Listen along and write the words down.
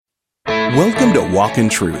Welcome to Walk in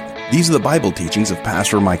Truth. These are the Bible teachings of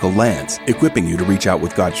Pastor Michael Lance, equipping you to reach out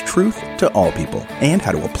with God's truth to all people and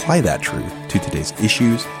how to apply that truth to today's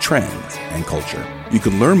issues, trends, and culture. You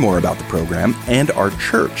can learn more about the program and our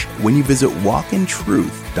church when you visit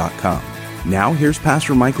walkintruth.com. Now here's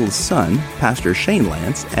Pastor Michael's son, Pastor Shane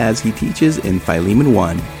Lance, as he teaches in Philemon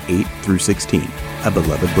 1, 8-16, a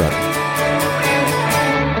beloved brother.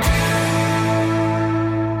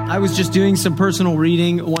 I was just doing some personal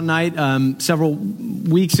reading one night several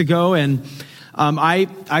weeks ago, and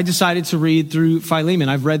I decided to read through Philemon.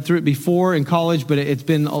 I've read through it before in college, but it's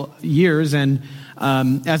been years, and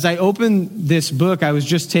as I opened this book, I was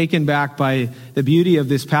just taken back by the beauty of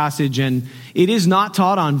this passage, and it is not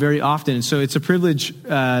taught on very often, so it's a privilege.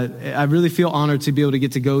 I really feel honored to be able to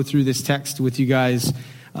get to go through this text with you guys,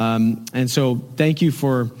 and so thank you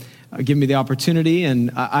for giving me the opportunity.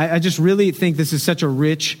 And I just really think this is such a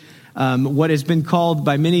rich, what has been called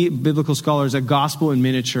by many biblical scholars a gospel in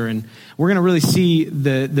miniature. And we're going to really see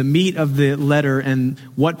the meat of the letter and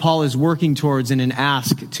what Paul is working towards in an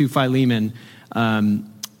ask to Philemon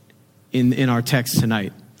in our text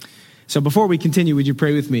tonight. So before we continue, would you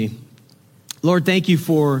pray with me? Lord, thank you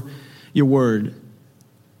for your word.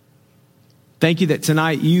 Thank you that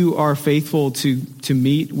tonight you are faithful to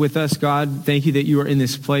meet with us, God. Thank you that you are in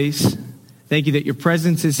this place. Thank you that your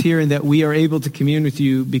presence is here and that we are able to commune with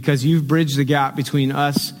you because you've bridged the gap between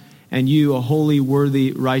us and you, a holy,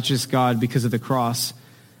 worthy, righteous God, because of the cross.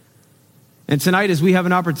 And tonight, as we have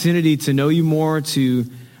an opportunity to know you more, to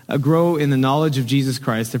grow in the knowledge of Jesus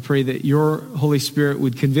Christ, I pray that your Holy Spirit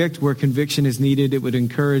would convict where conviction is needed. It would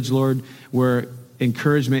encourage, Lord, where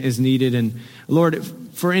encouragement is needed. And Lord,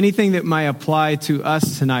 for anything that might apply to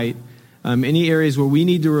us tonight, any areas where we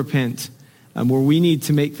need to repent, where we need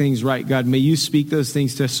to make things right, God, may you speak those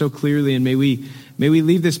things to us so clearly, and may we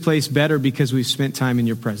leave this place better because we've spent time in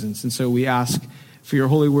your presence. And so we ask for your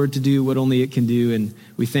holy word to do what only it can do, and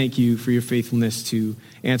we thank you for your faithfulness to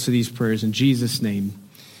answer these prayers. In Jesus' name,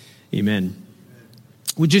 amen.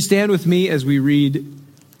 Would you stand with me as we read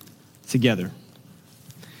together?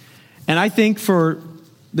 And I think for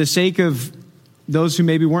the sake of those who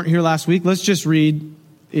maybe weren't here last week, let's just read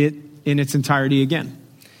it in its entirety again.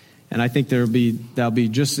 And I think that'll be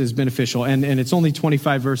just as beneficial. And it's only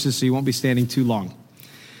 25 verses, so you won't be standing too long.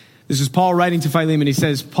 This is Paul writing to Philemon. He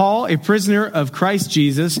says, Paul, a prisoner of Christ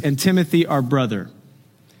Jesus, and Timothy, our brother.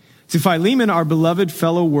 To Philemon, our beloved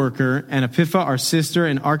fellow worker, and Epipha, our sister,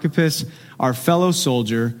 and Archippus, our fellow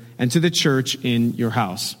soldier, and to the church in your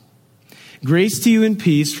house. Grace to you and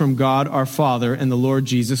peace from God our Father and the Lord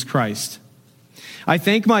Jesus Christ. I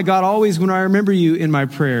thank my God always when I remember you in my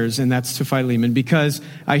prayers, and that's to Philemon, because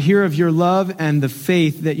I hear of your love and the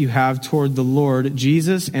faith that you have toward the Lord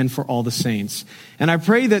Jesus and for all the saints. And I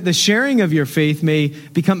pray that the sharing of your faith may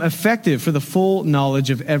become effective for the full knowledge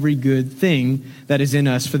of every good thing that is in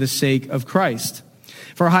us for the sake of Christ.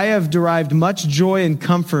 For I have derived much joy and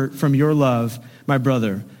comfort from your love, my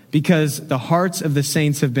brother, because the hearts of the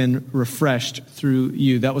saints have been refreshed through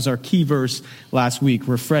you. That was our key verse last week,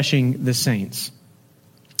 refreshing the saints.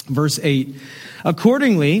 Verse 8,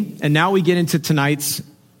 accordingly, and now we get into tonight's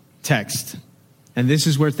text. And this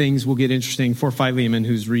is where things will get interesting for Philemon,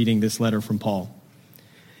 who's reading this letter from Paul.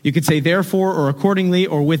 You could say, therefore, or accordingly,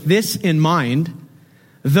 or with this in mind,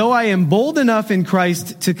 though I am bold enough in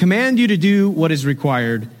Christ to command you to do what is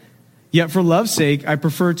required, yet for love's sake, I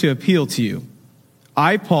prefer to appeal to you.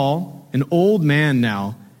 I, Paul, an old man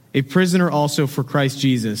now, a prisoner also for Christ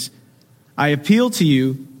Jesus, I appeal to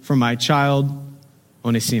you for my child,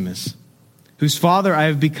 Onesimus, whose father I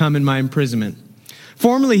have become in my imprisonment.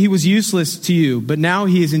 Formerly he was useless to you, but now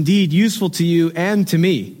he is indeed useful to you and to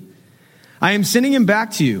me. I am sending him back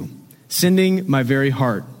to you, sending my very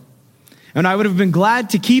heart. And I would have been glad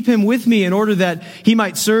to keep him with me in order that he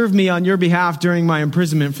might serve me on your behalf during my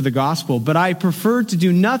imprisonment for the gospel. But I prefer to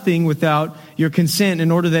do nothing without your consent in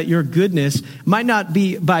order that your goodness might not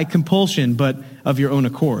be by compulsion, but of your own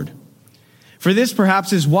accord. For this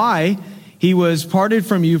perhaps is why he was parted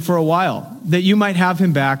from you for a while, that you might have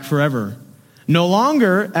him back forever. No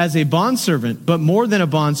longer as a bondservant, but more than a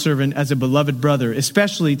bondservant, as a beloved brother,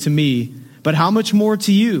 especially to me, but how much more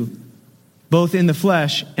to you, both in the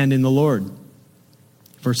flesh and in the Lord.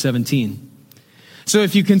 Verse 17. So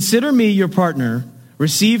if you consider me your partner,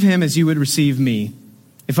 receive him as you would receive me.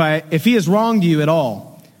 If he has wronged you at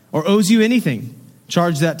all, or owes you anything,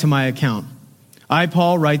 charge that to my account. I,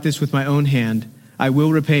 Paul, write this with my own hand. I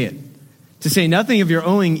will repay it. To say nothing of your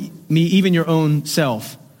owing me even your own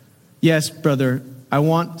self. Yes, brother, I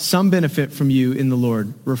want some benefit from you in the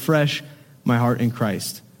Lord. Refresh my heart in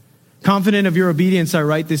Christ. Confident of your obedience, I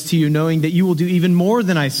write this to you, knowing that you will do even more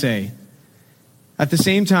than I say. At the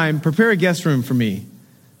same time, prepare a guest room for me,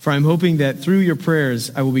 for I'm hoping that through your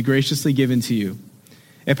prayers I will be graciously given to you.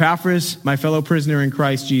 Epaphras, my fellow prisoner in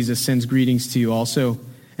Christ Jesus, sends greetings to you also,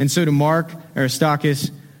 and so do Mark,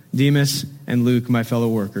 Aristarchus, Demas, and Luke, my fellow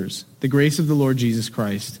workers. The grace of the Lord Jesus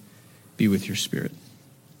Christ be with your spirit.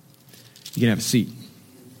 You can have a seat.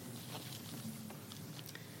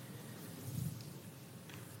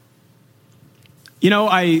 You know,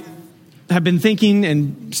 I have been thinking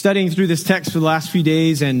and studying through this text for the last few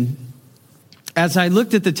days, and as I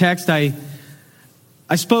looked at the text, I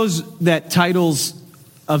suppose that titles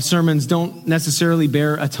of sermons don't necessarily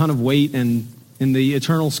bear a ton of weight, and in the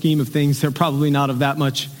eternal scheme of things, they're probably not of that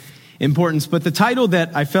much importance. But the title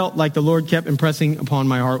that I felt like the Lord kept impressing upon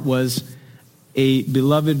my heart was A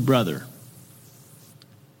Beloved Brother.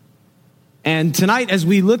 And tonight, as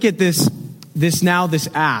we look at this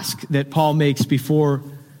ask that Paul makes before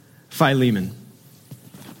Philemon,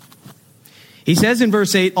 he says in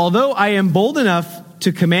verse 8, although I am bold enough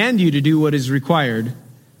to command you to do what is required,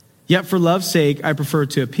 yet for love's sake, I prefer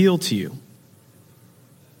to appeal to you.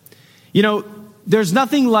 You know, there's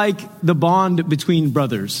nothing like the bond between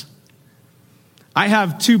brothers. I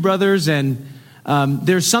have two brothers, and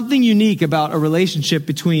there's something unique about a relationship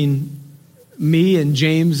between me and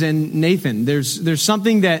James and Nathan. There's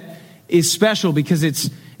something that is special because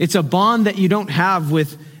it's a bond that you don't have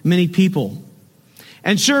with many people.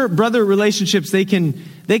 And sure, brother relationships, they can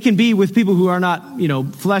be with people who are not,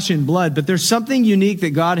 flesh and blood, but there's something unique that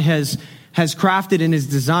God has crafted in his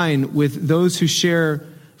design with those who share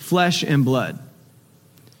flesh and blood.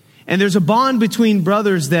 And there's a bond between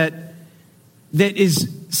brothers that is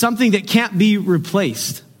something that can't be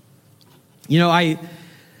replaced. I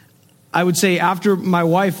would say after my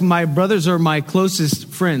wife, my brothers are my closest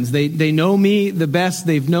friends. They know me the best.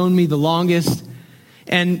 They've known me the longest.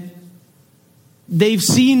 And they've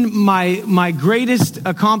seen my greatest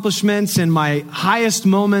accomplishments and my highest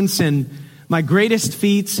moments and my greatest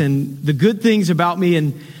feats and the good things about me.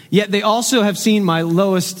 And yet they also have seen my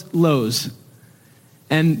lowest lows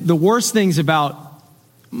and the worst things about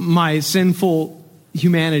my sinful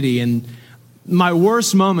humanity and my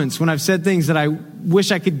worst moments when I've said things that I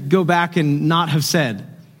wish I could go back and not have said.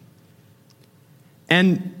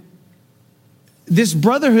 And this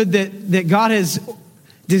brotherhood that God has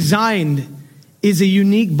designed is a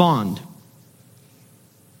unique bond.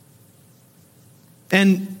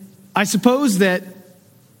 And I suppose that,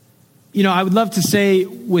 I would love to say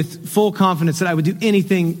with full confidence that I would do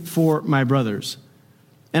anything for my brothers.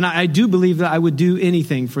 And I do believe that I would do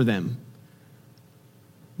anything for them.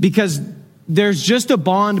 Because there's just a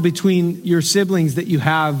bond between your siblings that you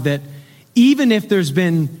have that even if there's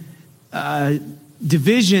been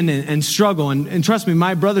division and struggle, and trust me,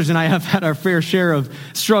 my brothers and I have had our fair share of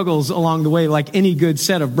struggles along the way, like any good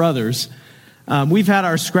set of brothers. We've had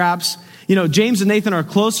our scraps. James and Nathan are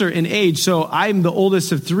closer in age, so I'm the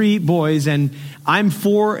oldest of three boys, and I'm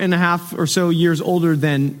 4.5 or so years older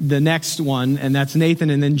than the next one, and that's Nathan.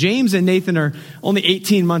 And then James and Nathan are only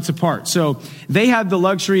 18 months apart. So they had the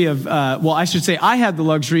luxury of, I had the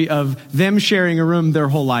luxury of them sharing a room their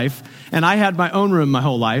whole life, and I had my own room my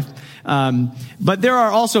whole life. But there are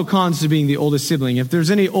also cons to being the oldest sibling. If there's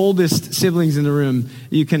any oldest siblings in the room,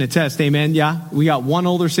 you can attest. Amen. Yeah. We got one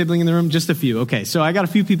older sibling in the room, just a few. Okay. So I got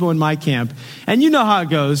a few people in my camp, and you know how it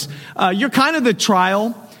goes. You're kind of the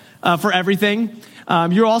trial, for everything.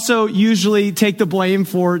 You also usually take the blame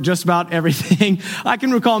for just about everything. I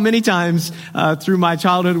can recall many times through my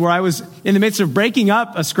childhood where I was in the midst of breaking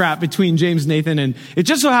up a scrap between James and Nathan, and it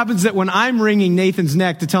just so happens that when I'm wringing Nathan's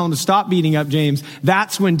neck to tell him to stop beating up James,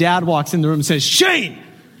 that's when Dad walks in the room and says, "Shane,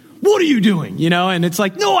 what are you doing?" And it's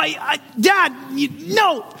like, "No, Dad,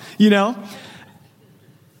 no."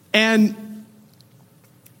 And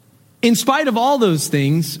in spite of all those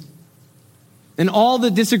things and all the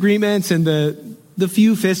disagreements and the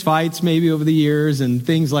few fist fights maybe over the years and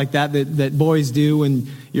things like that boys do when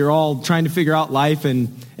you're all trying to figure out life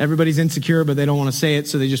and everybody's insecure, but they don't want to say it,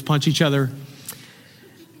 so they just punch each other,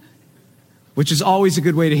 which is always a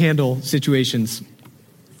good way to handle situations.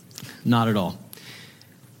 Not at all.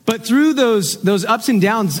 But through those ups and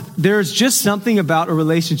downs, there's just something about a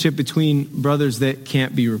relationship between brothers that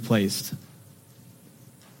can't be replaced.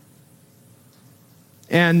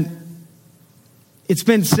 And it's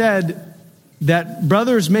been said that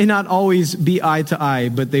brothers may not always be eye to eye,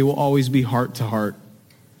 but they will always be heart to heart.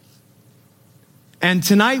 And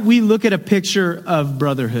tonight we look at a picture of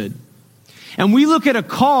brotherhood. And we look at a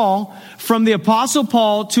call from the Apostle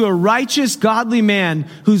Paul to a righteous, godly man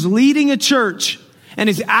who's leading a church and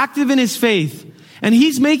is active in his faith. And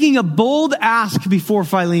he's making a bold ask before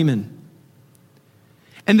Philemon.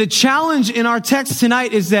 And the challenge in our text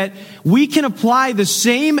tonight is that we can apply the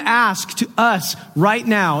same ask to us right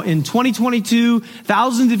now in 2022,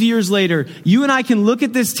 thousands of years later. You and I can look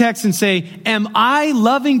at this text and say, am I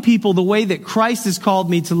loving people the way that Christ has called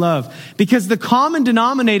me to love? Because the common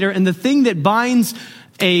denominator and the thing that binds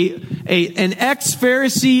an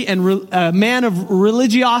ex-Pharisee and a man of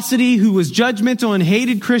religiosity who was judgmental and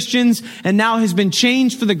hated Christians and now has been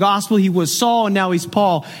changed for the gospel. He was Saul and now he's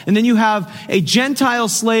Paul. And then you have a Gentile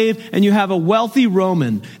slave and you have a wealthy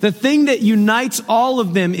Roman. The thing that unites all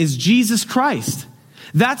of them is Jesus Christ.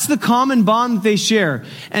 That's the common bond that they share.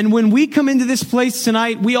 And when we come into this place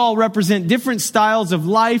tonight, we all represent different styles of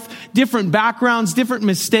life, different backgrounds, different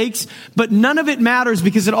mistakes, but none of it matters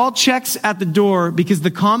because it all checks at the door because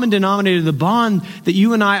the common denominator, the bond that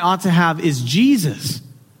you and I ought to have is Jesus.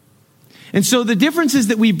 And so the differences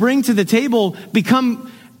that we bring to the table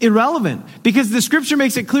become irrelevant because the scripture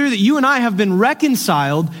makes it clear that you and I have been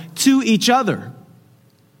reconciled to each other.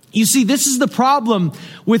 You see, this is the problem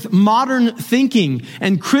with modern thinking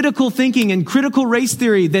and critical race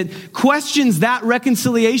theory that questions that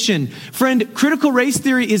reconciliation. Friend, critical race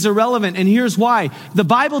theory is irrelevant, and here's why. The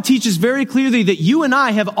Bible teaches very clearly that you and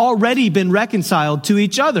I have already been reconciled to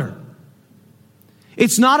each other.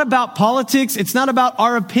 It's not about politics. It's not about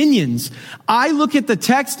our opinions. I look at the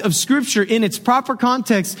text of Scripture in its proper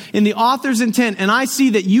context, in the author's intent, and I see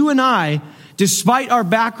that you and I, despite our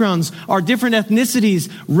backgrounds, our different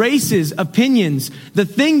ethnicities, races, opinions, the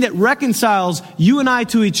thing that reconciles you and I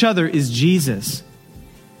to each other is Jesus.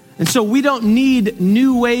 And so we don't need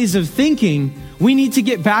new ways of thinking. We need to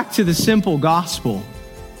get back to the simple gospel.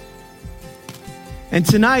 And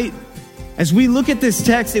tonight, as we look at this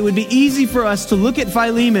text, it would be easy for us to look at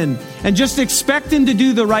Philemon and just expect him to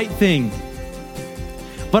do the right thing.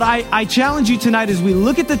 But I challenge you tonight as we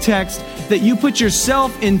look at the text that you put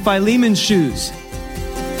yourself in Philemon's shoes.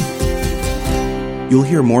 You'll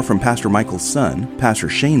hear more from Pastor Michael's son, Pastor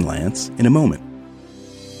Shane Lance, in a moment.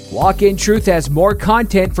 Walk in Truth has more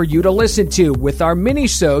content for you to listen to with our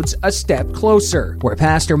mini-sodes A Step Closer, where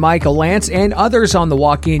Pastor Michael Lance and others on the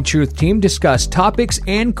Walk in Truth team discuss topics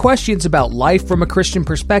and questions about life from a Christian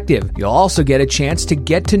perspective. You'll also get a chance to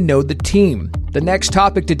get to know the team. The next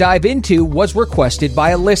topic to dive into was requested by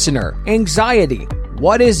a listener: anxiety.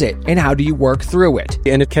 What is it, and how do you work through it?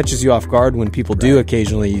 And it catches you off guard when people do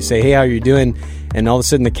occasionally. You say, hey, how are you doing? And all of a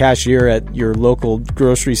sudden the cashier at your local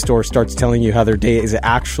grocery store starts telling you how their day is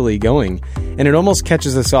actually going. And it almost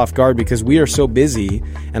catches us off guard because we are so busy,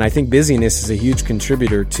 and I think busyness is a huge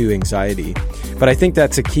contributor to anxiety. But I think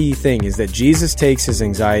that's a key thing, is that Jesus takes his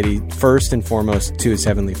anxiety first and foremost to his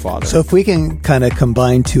Heavenly Father. So if we can kind of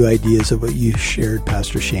combine two ideas of what you shared,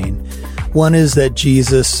 Pastor Shane. One is that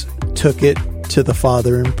Jesus took it to the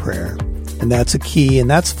Father in prayer. And that's a key. And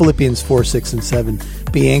that's Philippians 4, 6, and 7.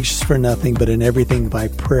 Be anxious for nothing, but in everything by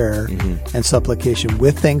prayer and supplication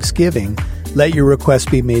with thanksgiving, let your requests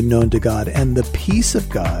be made known to God. And the peace of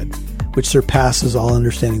God, which surpasses all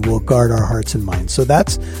understanding, will guard our hearts and minds. So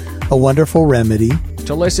that's a wonderful remedy.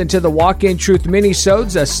 To listen to the Walk in Truth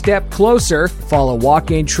mini-sodes A Step Closer, follow Walk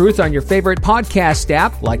in Truth on your favorite podcast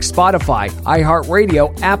app like Spotify,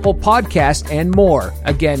 iHeartRadio, Apple Podcast, and more.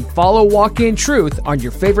 Again, follow Walk in Truth on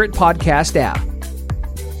your favorite podcast app.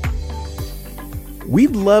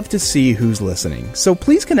 We'd love to see who's listening, so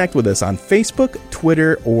please connect with us on Facebook,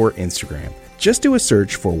 Twitter, or Instagram. Just do a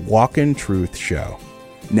search for Walk in Truth Show.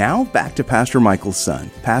 Now, back to Pastor Michael's son,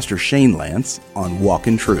 Pastor Shane Lance, on Walk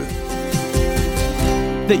in Truth.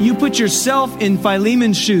 That you put yourself in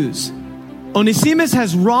Philemon's shoes. Onesimus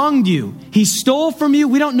has wronged you. He stole from you.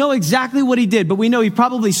 We don't know exactly what he did, but we know he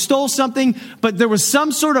probably stole something, but there was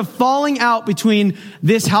some sort of falling out between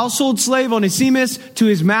this household slave, Onesimus, to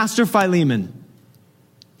his master, Philemon.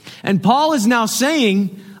 And Paul is now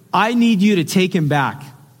saying, I need you to take him back.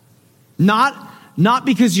 Not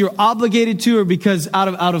because you're obligated to or because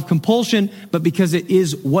out of compulsion, but because it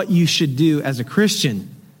is what you should do as a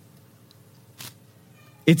Christian.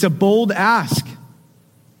 It's a bold ask.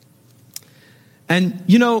 And,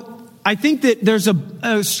 I think that there's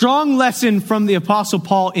a strong lesson from the Apostle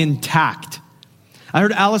Paul in tact. I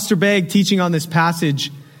heard Alistair Begg teaching on this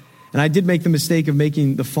passage, and I did make the mistake of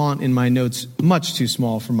making the font in my notes much too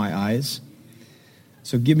small for my eyes.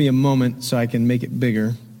 So give me a moment so I can make it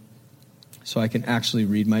bigger, so I can actually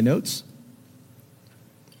read my notes.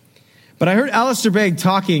 But I heard Alistair Begg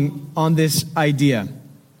talking on this idea.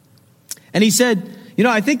 And he said,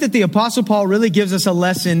 I think that the Apostle Paul really gives us a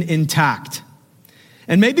lesson in tact.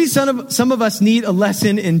 And maybe some of us need a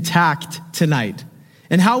lesson in tact tonight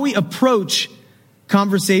and how we approach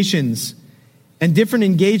conversations and different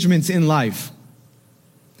engagements in life.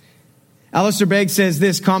 Alistair Begg says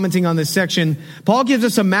this, commenting on this section, Paul gives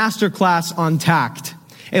us a master class on tact.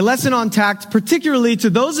 A lesson on tact, particularly to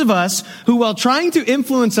those of us who, while trying to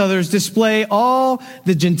influence others, display all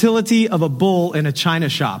the gentility of a bull in a china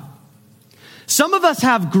shop. Some of us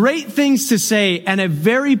have great things to say and a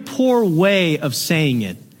very poor way of saying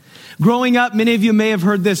it. Growing up, many of you may have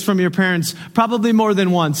heard this from your parents, probably more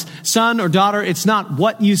than once. Son or daughter, it's not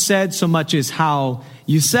what you said so much as how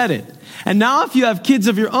you said it. And now if you have kids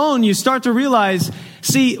of your own, you start to realize,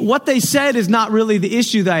 see, what they said is not really the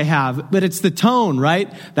issue that I have, but it's the tone,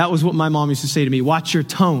 right? That was what my mom used to say to me, watch your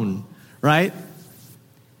tone, right?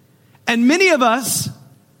 And many of us,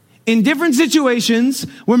 in different situations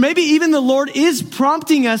where maybe even the Lord is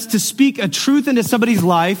prompting us to speak a truth into somebody's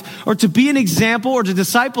life or to be an example or to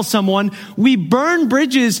disciple someone, we burn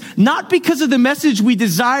bridges not because of the message we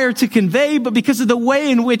desire to convey, but because of the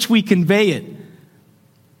way in which we convey it.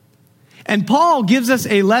 And Paul gives us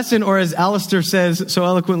a lesson, or as Alistair says so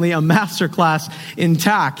eloquently, a masterclass in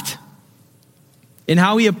tact, in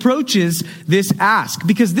how he approaches this ask,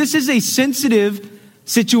 because this is a sensitive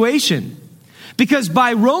situation. Because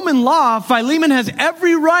by Roman law, Philemon has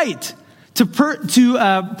every right to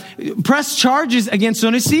press charges against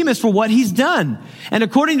Onesimus for what he's done. And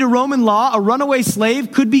according to Roman law, a runaway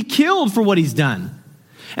slave could be killed for what he's done.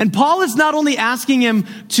 And Paul is not only asking him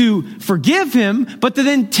to forgive him, but to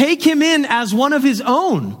then take him in as one of his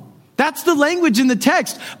own. That's the language in the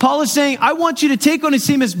text. Paul is saying, I want you to take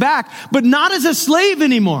Onesimus back, but not as a slave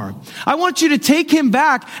anymore. I want you to take him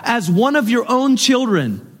back as one of your own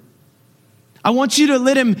children. I want you to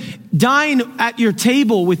let him dine at your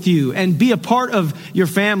table with you and be a part of your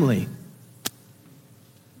family.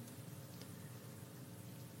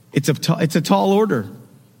 It's a tall order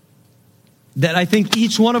that I think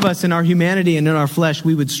each one of us in our humanity and in our flesh,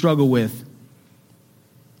 we would struggle with.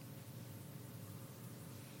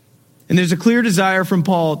 And there's a clear desire from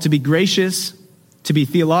Paul to be gracious, to be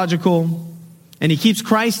theological, and he keeps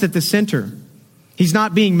Christ at the center. He's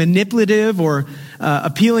not being manipulative or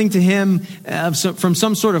appealing to him from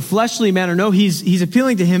some sort of fleshly manner. No, he's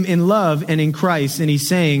appealing to him in love and in Christ. And he's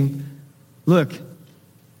saying, look,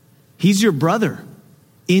 he's your brother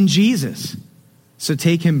in Jesus. So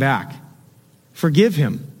take him back. Forgive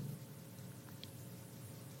him.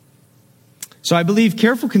 So I believe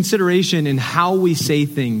careful consideration in how we say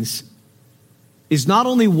things is not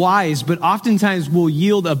only wise, but oftentimes will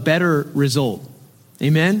yield a better result.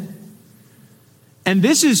 Amen? And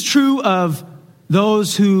this is true of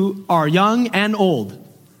those who are young and old.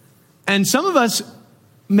 And some of us,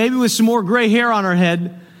 maybe with some more gray hair on our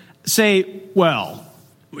head, say, well,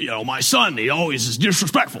 my son, he always is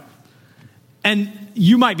disrespectful. And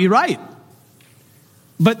you might be right.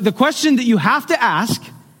 But the question that you have to ask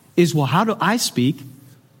is, well, how do I speak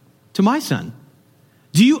to my son?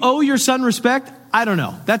 Do you owe your son respect? I don't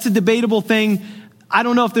know. That's a debatable thing. I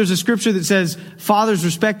don't know if there's a scripture that says fathers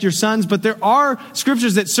respect your sons, but there are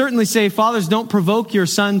scriptures that certainly say fathers don't provoke your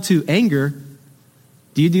son to anger.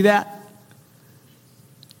 Do you do that?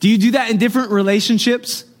 Do you do that in different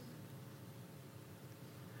relationships?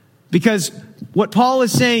 Because what Paul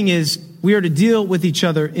is saying is we are to deal with each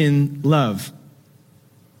other in love.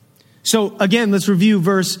 So again, let's review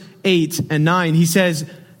verse 8 and 9. He says,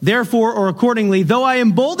 therefore, or accordingly, though I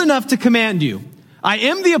am bold enough to command you, I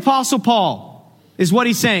am the apostle Paul, is what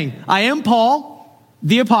he's saying. I am Paul,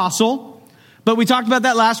 the apostle. But we talked about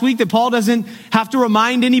that last week, that Paul doesn't have to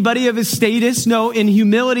remind anybody of his status. No, in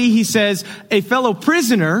humility, he says, a fellow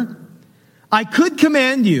prisoner, I could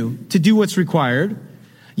command you to do what's required.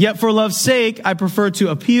 Yet for love's sake, I prefer to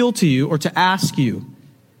appeal to you or to ask you.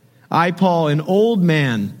 I, Paul, an old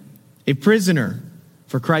man, a prisoner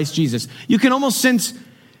for Christ Jesus. You can almost sense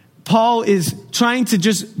Paul is trying to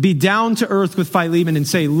just be down to earth with Philemon and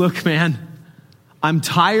say, look, man, I'm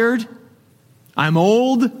tired. I'm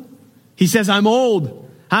old. He says, I'm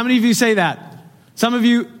old. How many of you say that? Some of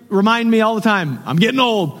you remind me all the time, I'm getting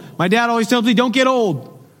old. My dad always tells me, don't get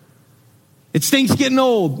old. It stinks getting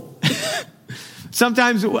old.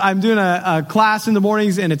 Sometimes I'm doing a class in the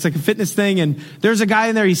mornings and it's like a fitness thing, and there's a guy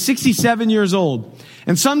in there, he's 67 years old.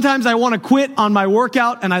 And sometimes I want to quit on my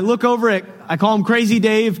workout and I look over at, I call him Crazy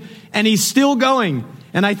Dave, and he's still going.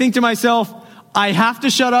 And I think to myself, I have to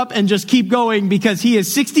shut up and just keep going because he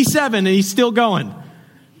is 67 and he's still going.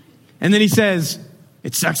 And then he says,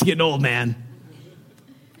 it sucks getting old, man.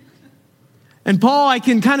 And Paul, I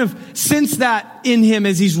can kind of sense that in him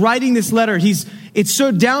as he's writing this letter. It's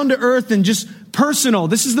so down to earth and just personal.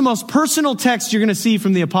 This is the most personal text you're going to see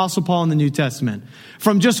from the Apostle Paul in the New Testament.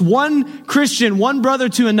 From just one Christian, one brother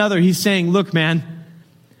to another, he's saying, look, man,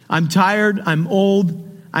 I'm tired, I'm old,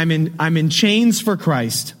 I'm in chains for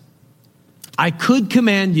Christ. I could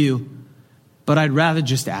command you, but I'd rather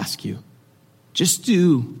just ask you. Just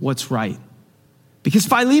do what's right. Because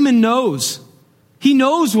Philemon knows. He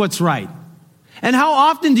knows what's right. And how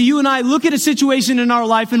often do you and I look at a situation in our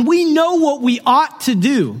life and we know what we ought to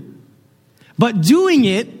do, but doing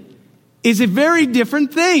it is a very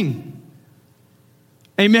different thing.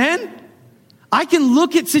 Amen? I can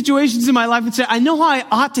look at situations in my life and say, I know how I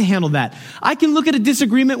ought to handle that. I can look at a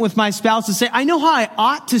disagreement with my spouse and say, I know how I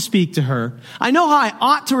ought to speak to her. I know how I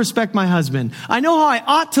ought to respect my husband. I know how I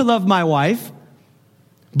ought to love my wife.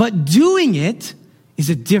 But doing it is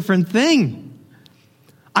a different thing.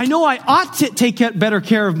 I know I ought to take better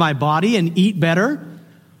care of my body and eat better,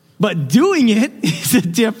 but doing it is a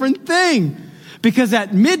different thing. Because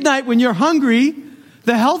at midnight when you're hungry,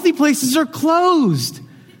 the healthy places are closed.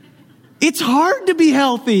 It's hard to be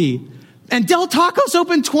healthy. And Del Taco's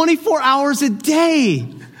open 24 hours a day.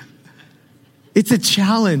 It's a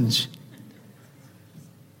challenge.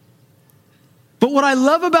 But what I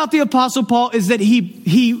love about the Apostle Paul is that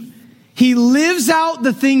he lives out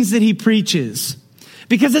the things that he preaches.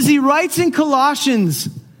 Because as he writes in Colossians,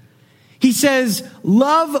 he says,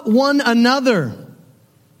 love one another.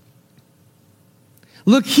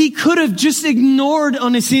 Look, he could have just ignored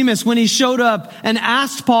Onesimus when he showed up and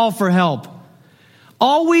asked Paul for help.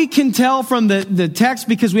 All we can tell from the text,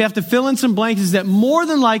 because we have to fill in some blanks, is that more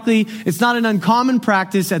than likely, it's not an uncommon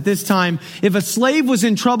practice at this time. If a slave was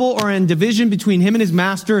in trouble or in division between him and his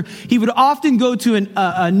master, he would often go to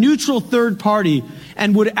a neutral third party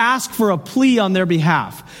and would ask for a plea on their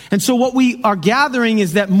behalf. And so what we are gathering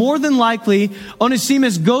is that more than likely,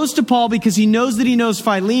 Onesimus goes to Paul because he knows that he knows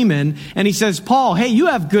Philemon, and he says, Paul, hey, you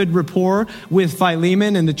have good rapport with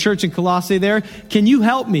Philemon and the church in Colossae there. Can you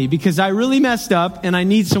help me? Because I really messed up and I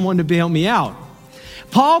need someone to bail me out.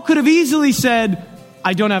 Paul could have easily said,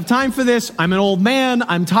 I don't have time for this. I'm an old man.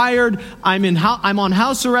 I'm tired. I'm on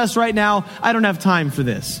house arrest right now. I don't have time for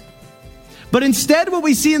this. But instead, what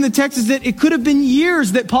we see in the text is that it could have been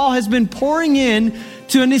years that Paul has been pouring in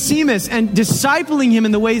to Onesimus and discipling him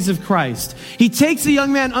in the ways of Christ. He takes a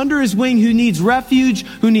young man under his wing who needs refuge,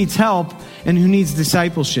 who needs help, and who needs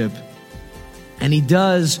discipleship. And he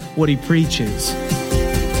does what he preaches.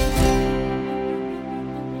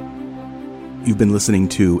 You've been listening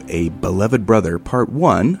to A Beloved Brother, Part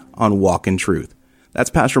 1 on Walk in Truth. That's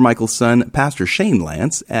Pastor Michael's son, Pastor Shane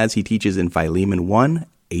Lance, as he teaches in Philemon 1,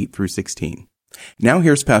 8 through 16. Now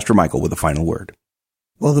here's Pastor Michael with a final word.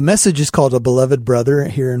 Well, the message is called A Beloved Brother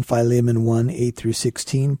here in Philemon 1, 8 through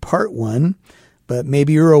 16, Part 1. But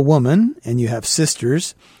maybe you're a woman and you have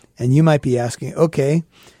sisters, and you might be asking, okay,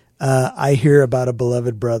 I hear about a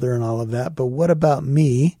beloved brother and all of that, but what about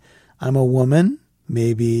me? I'm a woman.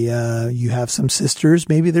 Maybe you have some sisters.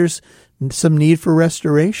 Maybe there's some need for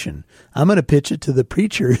restoration. I'm going to pitch it to the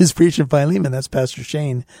preacher who's preaching Philemon. That's Pastor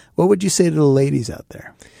Shane. What would you say to the ladies out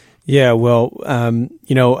there? Yeah, well,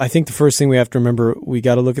 I think the first thing we have to remember, we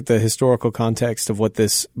got to look at the historical context of what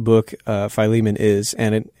this book, Philemon, is.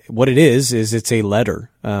 And what it is it's a letter.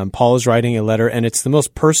 Paul is writing a letter, and it's the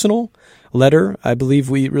most personal letter I believe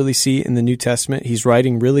we really see in the New Testament. He's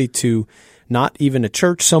writing really to not even a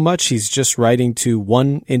church so much. He's just writing to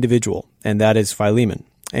one individual, and that is Philemon.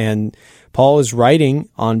 And Paul is writing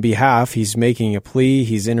on behalf. He's making a plea.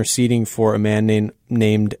 He's interceding for a man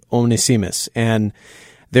named Onesimus. And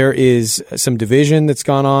there is some division that's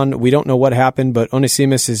gone on. We don't know what happened, but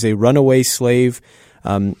Onesimus is a runaway slave.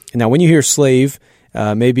 Now, when you hear slave,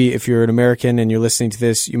 maybe if you're an American and you're listening to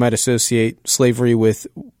this, you might associate slavery with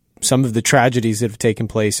some of the tragedies that have taken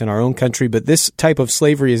place in our own country, but this type of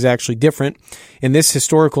slavery is actually different. In this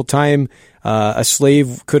historical time, a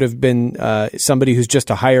slave could have been somebody who's just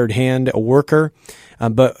a hired hand, a worker.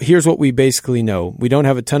 But here's what we basically know. We don't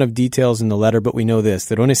have a ton of details in the letter, but we know this,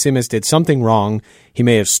 that Onesimus did something wrong. He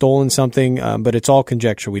may have stolen something, but it's all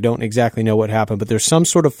conjecture. We don't exactly know what happened, but there's some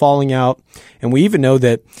sort of falling out. And we even know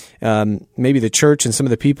that maybe the church and some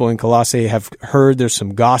of the people in Colossae have heard there's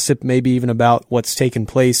some gossip, maybe even about what's taken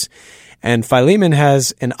place. And Philemon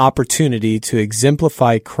has an opportunity to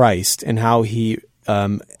exemplify Christ and how he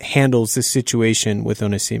handles this situation with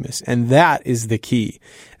Onesimus. And that is the key.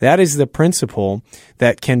 That is the principle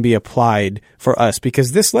that can be applied for us,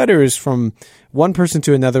 because this letter is from one person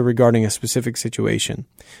to another regarding a specific situation.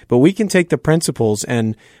 But we can take the principles,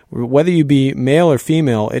 and whether you be male or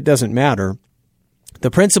female, it doesn't matter.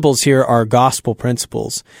 The principles here are gospel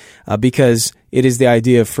principles, because it is the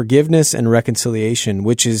idea of forgiveness and reconciliation,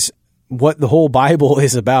 which is what the whole Bible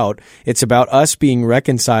is about. It's about us being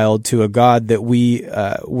reconciled to a God that we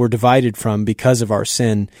were divided from because of our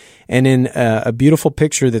sin. And in a beautiful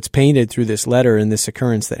picture that's painted through this letter and this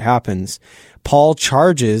occurrence that happens, Paul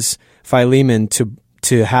charges Philemon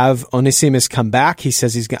to have Onesimus come back. He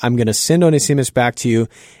says, I'm going to send Onesimus back to you,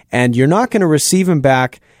 and you're not going to receive him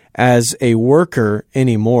back as a worker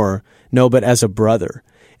anymore, no, but as a brother.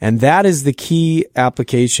 And that is the key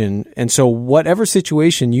application. And so whatever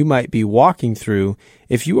situation you might be walking through,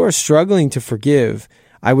 if you are struggling to forgive,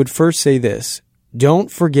 I would first say this: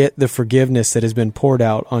 don't forget the forgiveness that has been poured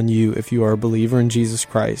out on you if you are a believer in Jesus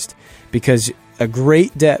Christ, because a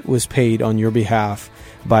great debt was paid on your behalf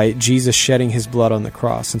by Jesus shedding his blood on the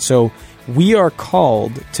cross. And so we are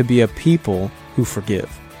called to be a people who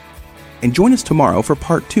forgive. And join us tomorrow for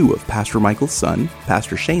part 2 of Pastor Michael's son,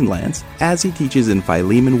 Pastor Shane Lance, as he teaches in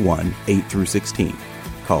Philemon 1, 8 through 16,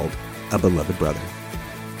 called A Beloved Brother.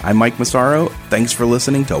 I'm Mike Massaro. Thanks for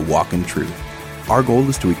listening to Walk in Truth. Our goal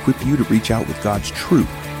is to equip you to reach out with God's truth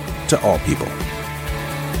to all people.